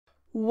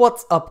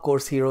What's up,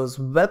 course heroes?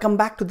 Welcome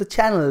back to the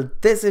channel.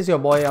 This is your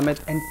boy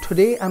Amit, and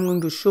today I'm going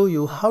to show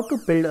you how to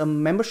build a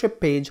membership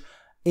page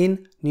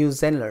in new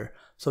Zenler.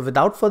 So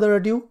without further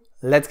ado,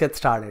 let's get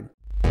started.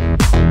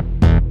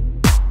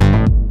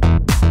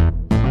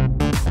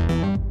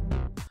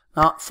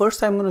 Now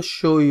first I'm going to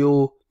show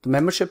you the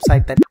membership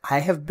site that I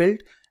have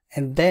built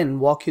and then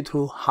walk you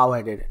through how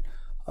I did it.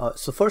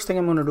 So first thing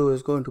I'm going to do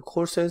is go into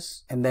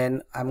courses, and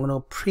then I'm going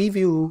to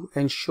preview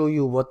and show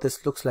you what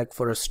this looks like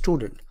for a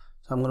student.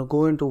 So I'm going to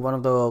go into one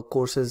of the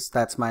courses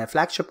that's my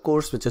flagship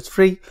course, which is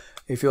free.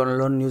 If you want to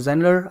learn new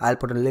Zenler, I'll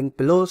put a link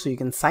below so you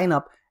can sign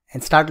up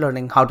and start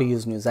learning how to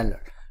use new Zenler.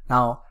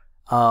 Now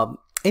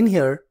in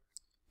here,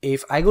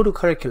 if I go to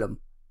curriculum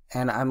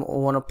and I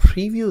want to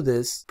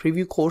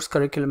preview course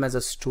curriculum as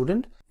a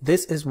student,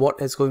 this is what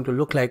it's going to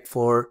look like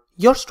for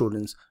your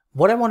students.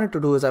 What I wanted to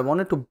do is I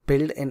wanted to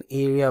build an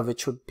area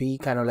which would be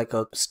kind of like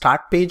a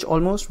start page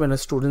almost when a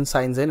student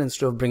signs in,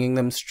 instead of bringing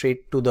them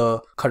straight to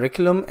the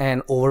curriculum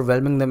and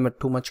overwhelming them with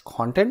too much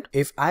content.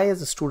 If I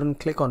as a student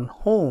click on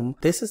home,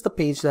 this is the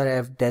page that I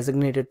have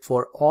designated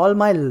for all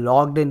my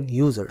logged in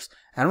users.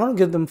 And I want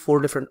to give them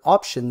 4 different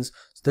options.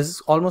 So this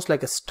is almost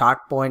like a start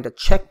point, a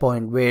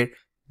checkpoint where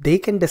they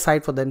can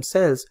decide for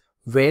themselves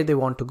where they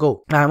want to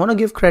go. Now I want to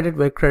give credit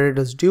where credit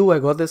is due. I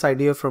got this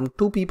idea from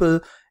 2 people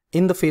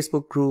in the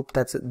Facebook group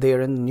that's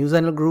there in the new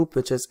Zenler group,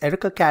 which is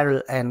Erica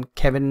Carroll and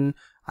Kevin,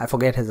 I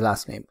forget his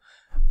last name,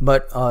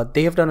 but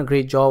they have done a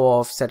great job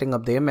of setting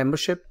up their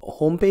membership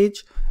homepage.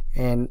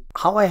 And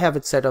how I have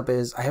it set up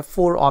is I have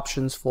 4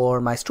 options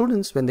for my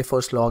students when they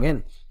first log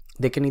in.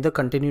 They can either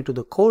continue to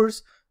the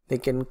course, they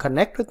can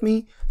connect with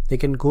me, they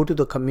can go to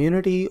the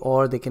community,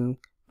 or they can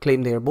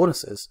claim their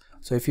bonuses.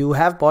 So if you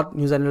have bought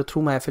new Zenler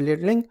through my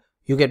affiliate link,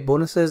 you get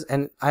bonuses,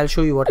 and I'll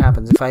show you what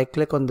happens. If I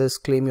click on this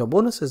claim your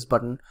bonuses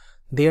button,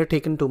 they are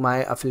taken to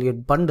my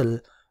affiliate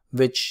bundle,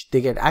 which they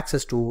get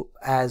access to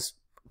as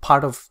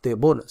part of their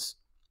bonus.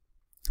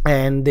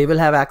 And they will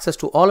have access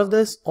to all of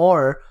this,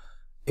 or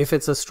if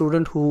it's a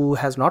student who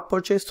has not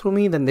purchased through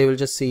me, then they will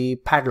just see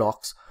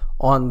padlocks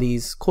on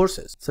these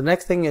courses. So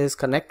next thing is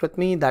connect with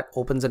me. That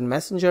opens in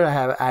Messenger. I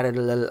have added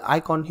a little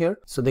icon here.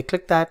 So they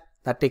click that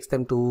takes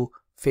them to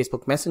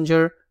Facebook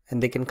Messenger,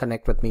 and they can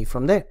connect with me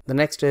from there. The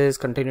next is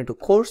continue to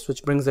course,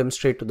 which brings them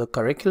straight to the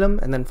curriculum,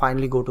 and then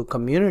finally go to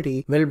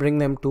community will bring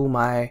them to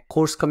my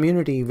course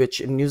community,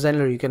 which in new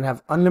Zenler you can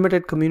have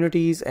unlimited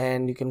communities,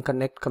 and you can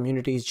connect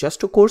communities just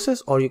to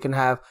courses, or you can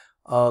have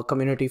a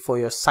community for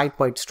your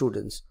site-wide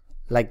students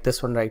like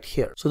this one right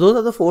here. So those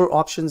are the 4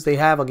 options they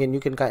have. Again, you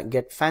can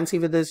get fancy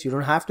with this. You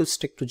don't have to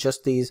stick to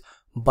just these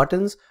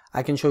buttons.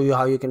 I can show you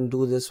how you can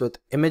do this with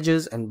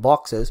images and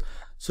boxes.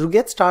 So to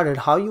get started,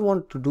 how you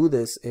want to do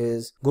this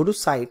is go to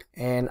site,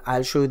 and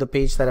I'll show you the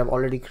page that I've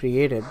already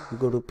created. You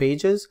go to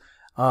pages.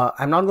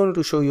 I'm not going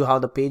to show you how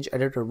the page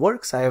editor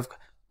works. I have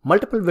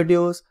multiple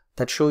videos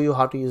that show you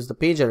how to use the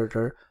page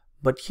editor,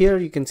 but here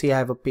you can see I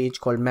have a page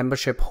called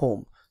membership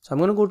home. So I'm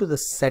going to go to the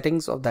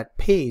settings of that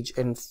page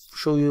and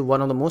show you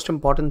one of the most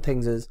important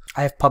things is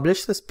I have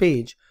published this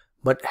page,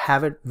 but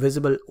have it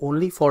visible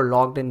only for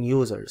logged in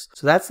users.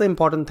 So that's the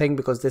important thing,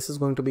 because this is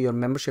going to be your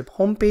membership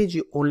homepage.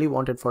 You only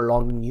want it for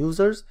logged in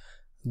users.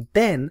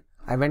 Then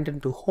I went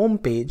into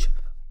homepage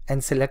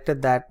and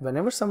selected that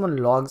whenever someone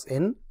logs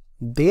in,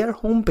 their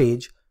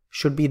homepage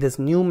should be this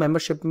new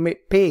membership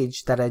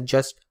page that I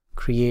just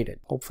created.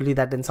 Hopefully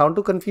that didn't sound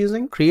too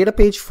confusing. Create a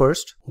page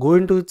first, go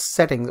into its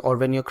settings, or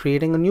when you're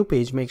creating a new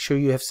page, make sure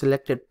you have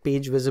selected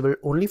page visible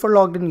only for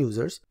logged in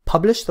users.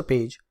 Publish the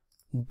page.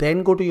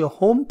 Then go to your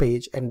home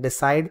page and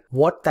decide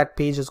what that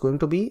page is going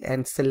to be,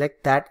 and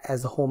select that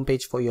as the home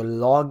page for your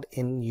logged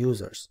in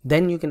users.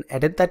 Then you can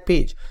edit that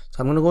page. So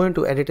I'm going to go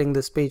into editing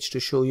this page to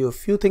show you a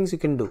few things you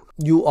can do.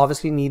 You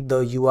obviously need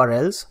the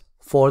URLs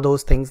for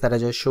those things that I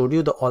just showed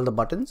you, all the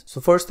buttons.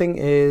 So first thing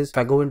is if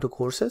I go into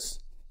courses,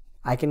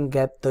 I can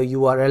get the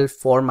URL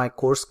for my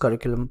course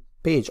curriculum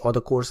page, or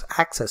the course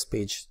access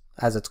page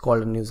as it's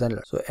called in new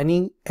Zenler. So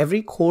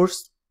every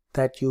course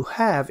that you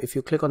have, if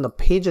you click on the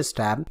pages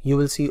tab, you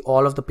will see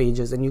all of the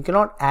pages, and you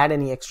cannot add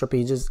any extra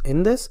pages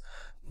in this.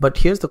 But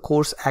here's the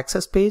course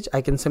access page. I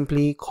can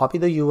simply copy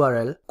the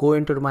URL, go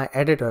into my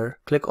editor,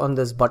 click on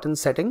this button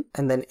setting,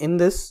 and then in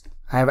this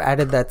I have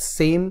added that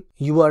same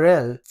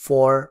URL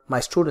for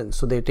my students,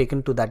 so they're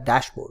taken to that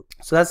dashboard.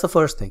 So that's the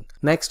first thing.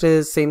 Next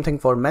is same thing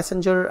for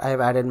Messenger. I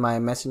have added my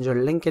Messenger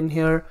link in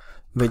here,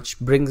 which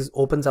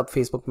opens up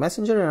Facebook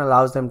Messenger and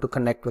allows them to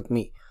connect with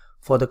me.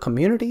 For the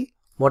community,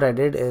 what I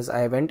did is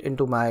I went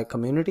into my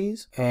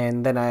communities,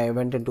 and then I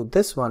went into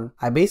this one.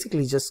 I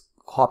basically just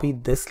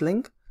copied this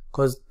link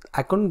because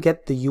I couldn't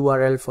get the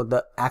URL for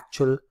the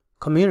actual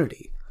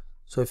community.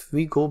 So if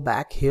we go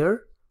back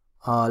here,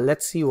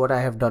 let's see what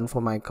I have done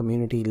for my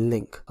community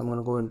link. I'm going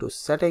to go into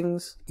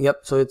settings.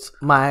 Yep. So it's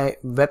my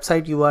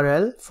website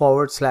URL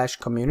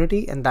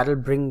 /community, and that'll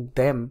bring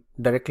them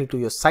directly to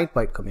your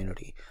site-wide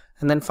community.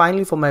 And then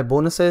finally for my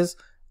bonuses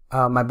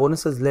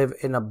live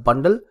in a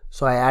bundle.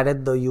 So I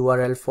added the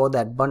URL for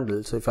that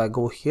bundle. So if I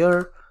go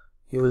here,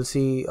 you will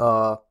see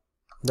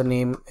the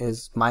name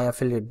is my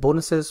affiliate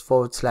bonuses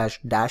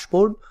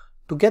 /dashboard.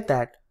 To get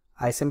that,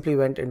 I simply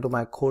went into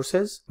my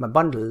courses, my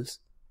bundles,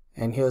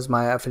 and here's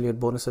my affiliate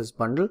bonuses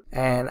bundle,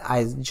 and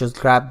I just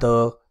grabbed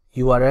the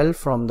URL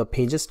from the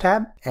pages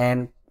tab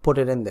and put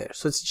it in there.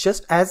 So it's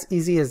just as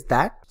easy as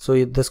that.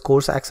 So this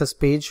course access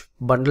page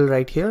bundle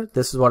right here,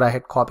 this is what I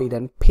had copied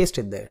and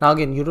pasted there. Now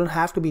again, you don't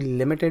have to be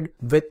limited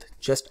with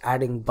just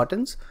adding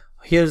buttons.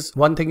 Here's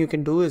one thing you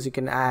can do is you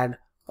can add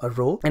a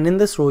row, and in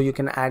this row you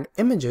can add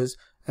images,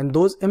 and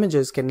those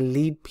images can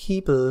lead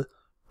people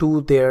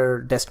to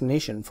their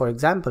destination. For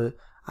example,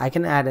 I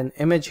can add an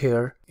image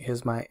here.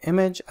 Here's my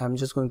image. I'm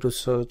just going to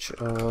search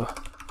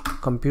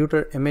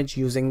computer image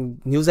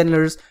using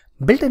Zenler's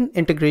built-in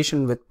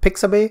integration with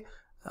Pixabay.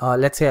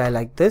 Let's say I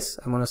like this.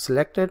 I'm going to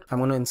select it. I'm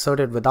going to insert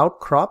it without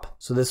crop.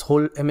 So this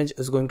whole image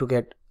is going to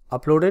get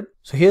uploaded.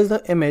 So here's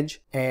the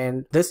image,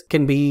 and this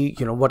can be,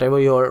 whatever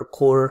your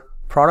core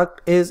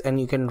product is, and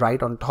you can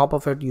write on top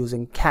of it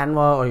using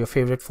Canva or your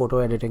favorite photo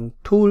editing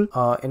tool.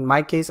 In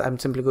my case, I'm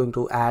simply going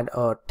to add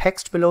a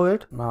text below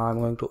it. Now I'm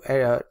going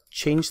to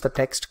change the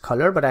text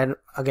color, but I'm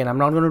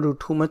not going to do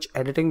too much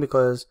editing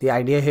because the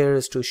idea here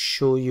is to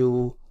show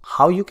you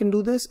how you can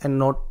do this and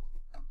not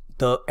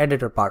the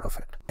editor part of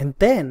it. And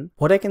then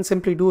what I can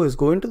simply do is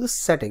go into the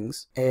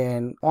settings,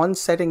 and on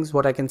settings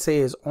what I can say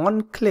is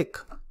on click,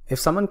 if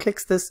someone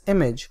clicks this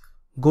image,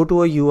 go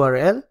to a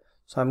URL.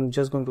 So I'm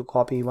just going to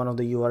copy one of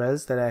the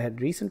URLs that I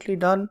had recently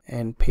done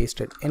and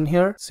paste it in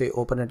here. Say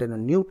open it in a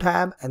new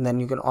tab, and then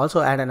you can also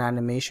add an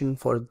animation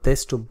for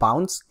this to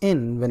bounce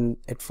in when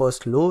it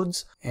first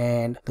loads,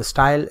 and the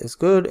style is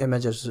good,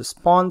 image is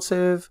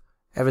responsive,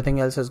 everything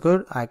else is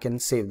good. I can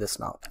save this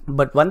now.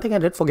 But one thing I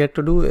did forget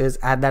to do is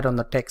add that on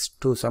the text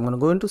too. So I'm going to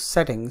go into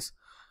settings,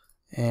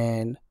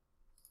 and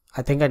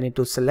I think I need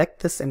to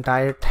select this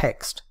entire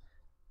text,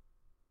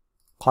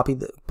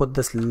 put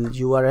this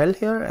URL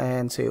here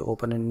and say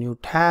open a new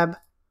tab.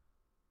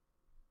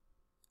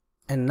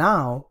 And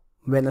now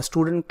when a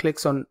student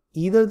clicks on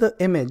either the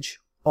image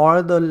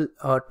or the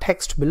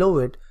text below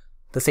it,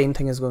 the same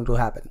thing is going to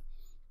happen.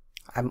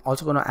 I'm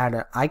also going to add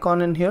an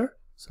icon in here.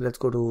 So let's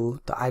go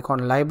to the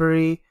icon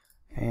library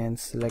and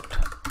select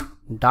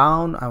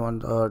down. I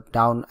want a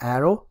down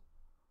arrow.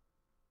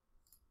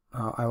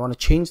 I want to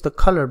change the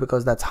color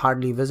because that's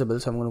hardly visible.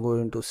 So I'm going to go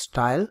into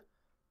style,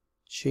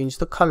 change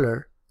the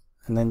color,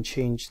 and then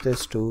change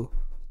this to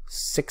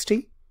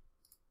 60.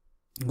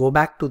 Go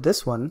back to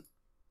this one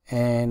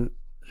and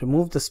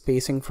remove the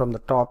spacing from the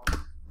top,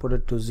 put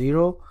it to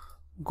 0.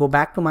 Go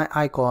back to my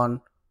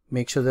icon,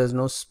 make sure there's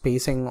no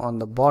spacing on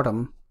the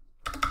bottom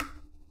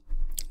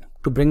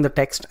to bring the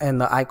text and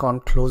the icon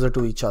closer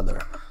to each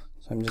other.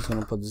 So I'm just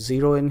going to put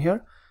 0 in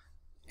here,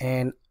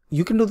 and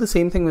you can do the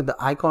same thing with the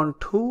icon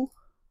too.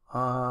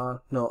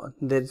 No,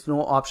 there's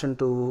no option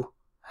to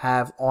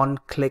have on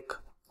click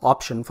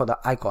option for the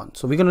icon,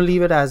 so we're going to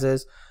leave it as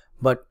is,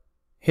 but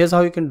here's how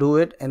you can do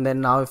it. And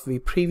then now if we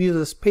preview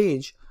this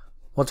page,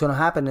 what's going to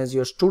happen is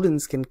your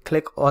students can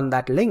click on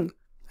that link,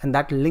 and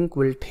that link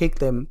will take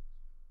them.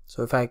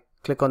 So if I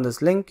click on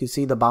this link, you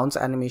see the bounce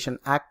animation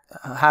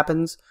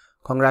happens.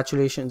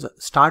 Congratulations,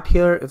 start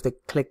here. If they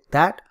click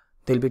that,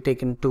 they'll be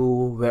taken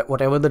to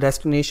whatever the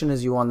destination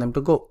is you want them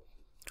to go.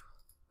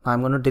 Now I'm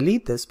going to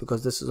delete this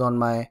because this is on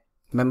my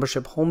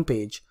membership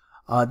homepage.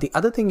 The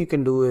other thing you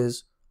can do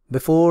is,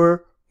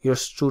 before your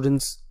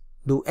students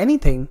do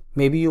anything,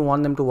 maybe you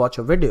want them to watch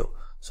a video.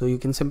 So you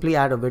can simply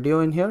add a video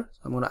in here.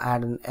 So I'm going to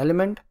add an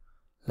element.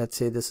 Let's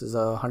say this is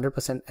a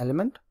 100%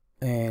 element,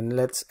 and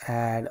let's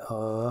add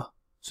a,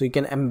 so you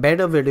can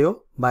embed a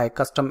video by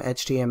custom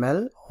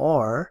HTML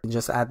or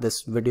just add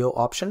this video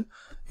option.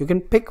 You can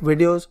pick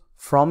videos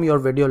from your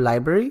video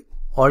library,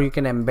 or you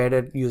can embed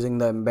it using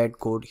the embed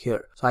code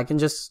here. So I can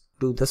just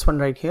do this one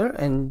right here,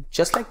 and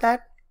just like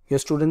that, your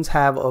students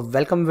have a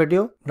welcome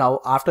video. Now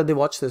after they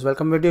watch this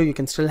welcome video, you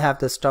can still have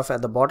this stuff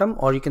at the bottom,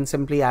 or you can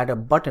simply add a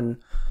button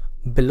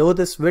below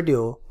this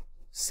video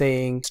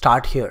saying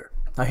start here.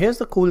 Now here's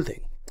the cool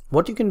thing.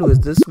 What you can do is,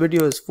 this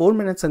video is 4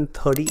 minutes and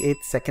 38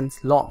 seconds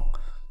long.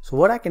 So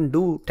what I can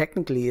do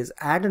technically is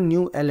add a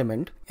new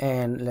element,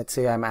 and let's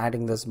say I'm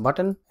adding this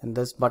button, and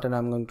this button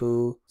I'm going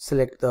to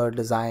select the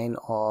design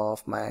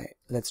of my,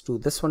 let's do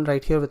this one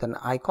right here with an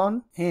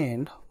icon.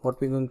 And what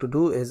we're going to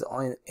do is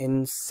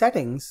in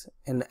settings,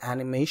 in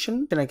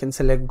animation, and I can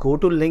select go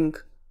to link,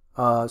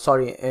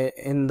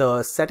 in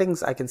the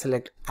settings I can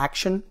select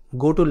action,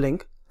 go to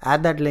link,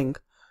 add that link,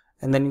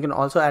 and then you can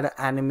also add an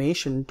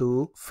animation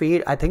to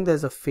fade. I think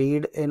there's a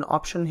fade in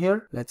option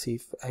here. Let's see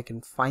if I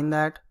can find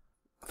that.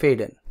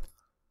 Fade in.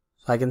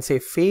 So I can say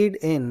fade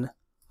in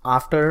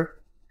after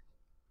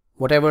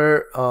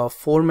whatever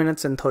 4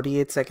 minutes and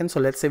 38 seconds. So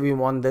let's say we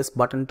want this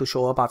button to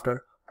show up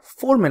after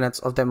 4 minutes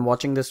of them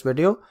watching this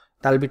video.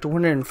 That'll be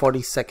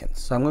 240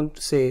 seconds. So I'm going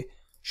to say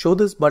show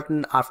this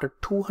button after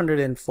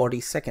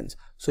 240 seconds.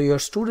 So your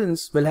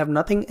students will have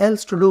nothing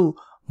else to do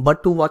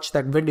but to watch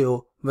that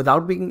video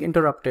without being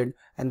interrupted.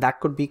 And that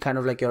could be kind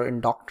of like your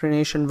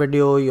indoctrination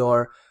video,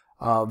 your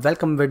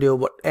welcome video,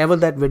 whatever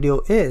that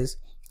video is.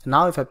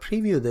 Now if I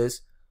preview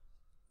this,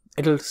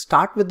 it'll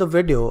start with the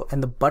video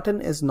and the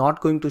button is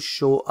not going to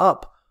show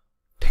up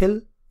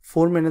till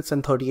 4 minutes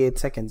and 38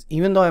 seconds.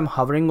 Even though I'm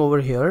hovering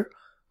over here,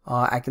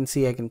 I can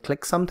see I can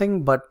click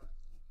something, but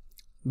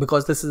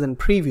because this is in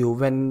preview,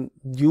 when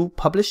you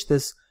publish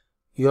this,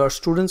 your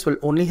students will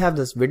only have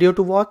this video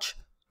to watch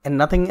and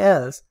nothing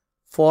else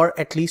for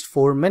at least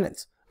 4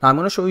 minutes. Now I'm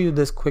going to show you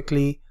this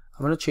quickly.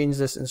 I'm going to change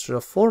this. Instead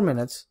of 4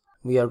 minutes,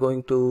 we are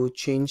going to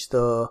change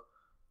the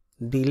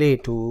delay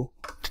to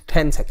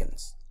 10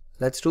 seconds.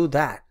 Let's do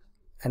that.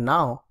 And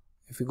now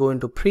if you go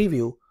into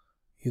preview,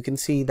 you can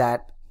see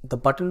that the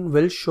button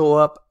will show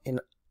up in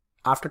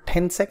after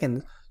 10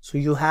 seconds. So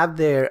you have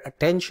their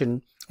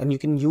attention and you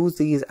can use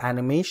these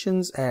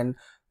animations and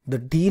the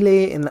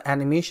delay in the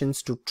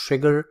animations to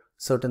trigger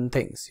certain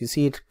things. You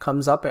see it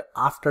comes up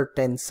after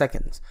 10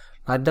 seconds.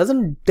 Now it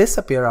doesn't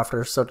disappear after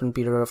a certain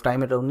period of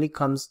time. It only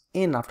comes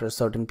in after a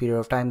certain period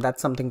of time.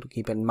 That's something to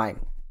keep in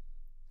mind.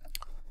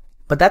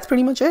 But that's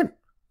pretty much it.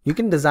 You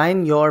can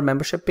design your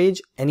membership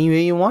page any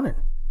way you want it.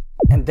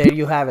 And there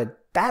you have it.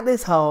 That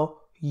is how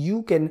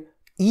you can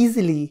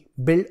easily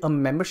build a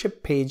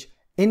membership page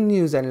in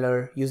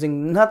Zenler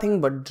using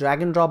nothing but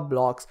drag and drop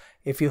blocks.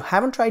 If you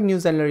haven't tried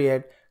Zenler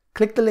yet,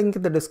 click the link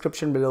in the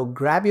description below,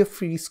 grab your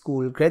free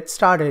school, get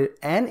started,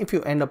 and if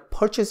you end up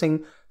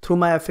purchasing through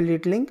my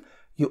affiliate link,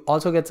 you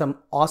also get some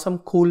awesome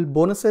cool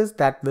bonuses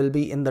that will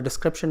be in the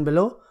description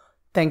below.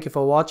 Thank you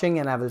for watching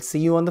and I will see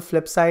you on the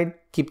flip side.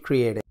 Keep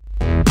creating.